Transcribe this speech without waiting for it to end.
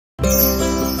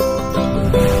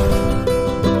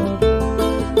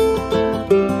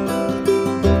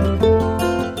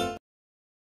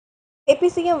AP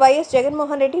CM YS Jagan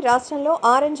Mohan Reddy రాష్ట్రంలో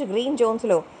orange green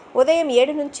జోన్స్లో ఉదయం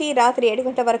 7 నుంచి రాత్రి 7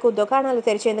 గంటల వరకు దుకాణాలు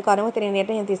తెరిచేందుకు అనుమతిని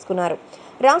నిర్ణయం తీసుకున్నారు.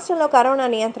 రాష్ట్రంలో కరోనా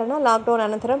నియంత్రణ, లాక్డౌన్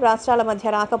అనంతరం రాష్ట్రాల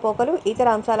మధ్య రాకపోకలు, ఇతర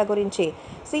అంశాల గురించి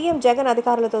సీఎం జగన్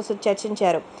అధికారులతో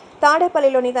చర్చించారు.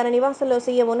 తాడేపల్లిలోని తన నివాసంలో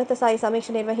సీఎం ఉన్నత స్థాయి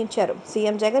సమీక్ష నిర్వహించారు.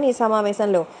 సీఎం జగన్ ఈ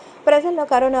సమావేశంలో ప్రజల్లో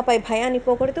కరోనాపై భయాన్ని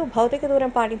పోగొడుతూ భౌతిక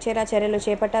దూరం పాటించేలా చర్యలు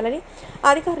చేపట్టాలని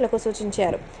అధికారులకు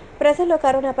సూచించారు. ప్రజల్లో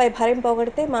కరోనాపై భయం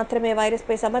పోగొడితే మాత్రమే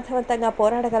వైరస్పై సమర్థవంతంగా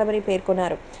పోరాడగలమని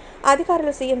పేర్కొన్నారు.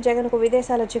 అధికారులు సీఎం జగన్కు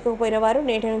విదేశాల్లో చిక్కుకుపోయిన వారు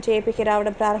నేటి నుంచి ఏపీకి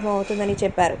రావడం ప్రారంభమవుతుందని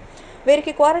చెప్పారు.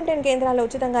 వీరికి క్వారంటైన్ కేంద్రాల్లో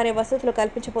ఉచితంగానే వసతులు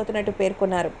కల్పించబోతున్నట్టు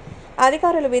పేర్కొన్నారు.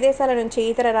 అధికారులు విదేశాల నుంచి,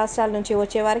 ఇతర రాష్ట్రాల నుంచి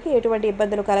వచ్చే వారికి ఎటువంటి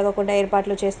ఇబ్బందులు కలగకుండా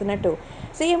ఏర్పాట్లు చేస్తున్నట్టు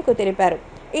సీఎంకు తెలిపారు.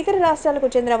 ఇతర రాష్ట్రాలకు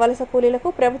చెందిన వలస కూలీలకు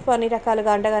ప్రభుత్వం అన్ని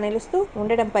రకాలుగా అండగా నిలుస్తూ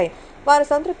ఉండడంపై వారు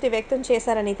సంతృప్తి వ్యక్తం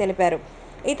చేశారని తెలిపారు.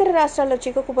 ఇతర రాష్ట్రాల్లో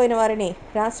చిక్కుకుపోయిన వారిని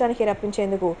రాష్ట్రానికి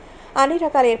రప్పించేందుకు అన్ని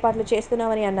రకాల ఏర్పాట్లు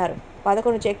చేస్తున్నామని అన్నారు.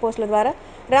 11 చెక్పోస్టుల ద్వారా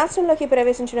రాష్ట్రంలోకి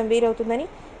ప్రవేశించడం వీలవుతుందని,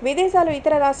 విదేశాలు,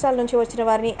 ఇతర రాష్ట్రాల నుంచి వచ్చిన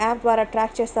వారిని యాప్ ద్వారా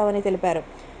ట్రాక్ చేస్తామని తెలిపారు.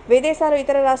 విదేశాలు,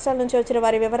 ఇతర రాష్ట్రాల నుంచి వచ్చిన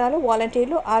వారి వివరాలు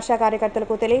వాలంటీర్లు, ఆశా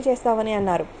కార్యకర్తలకు తెలియజేస్తామని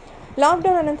అన్నారు.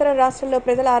 లాక్డౌన్ అనంతరం రాష్ట్రంలో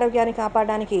ప్రజల ఆరోగ్యాన్ని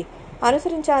కాపాడడానికి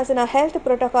అనుసరించాల్సిన హెల్త్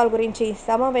ప్రోటోకాల్ గురించి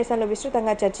సమావేశంలో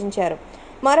విస్తృతంగా చర్చించారు.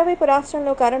 మరోవైపు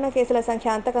రాష్ట్రంలో కరోనా కేసుల సంఖ్య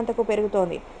అంతకంతకు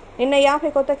పెరుగుతోంది. నిన్న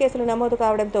 50 కొత్త కేసులు నమోదు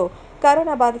కావడంతో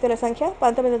కరోనా బాధితుల సంఖ్య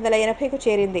 1980కు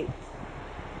చేరింది.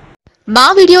 మా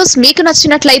వీడియోస్ మీకు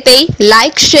నచ్చినట్లయితే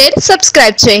లైక్, షేర్,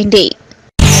 సబ్స్క్రైబ్ చేయండి.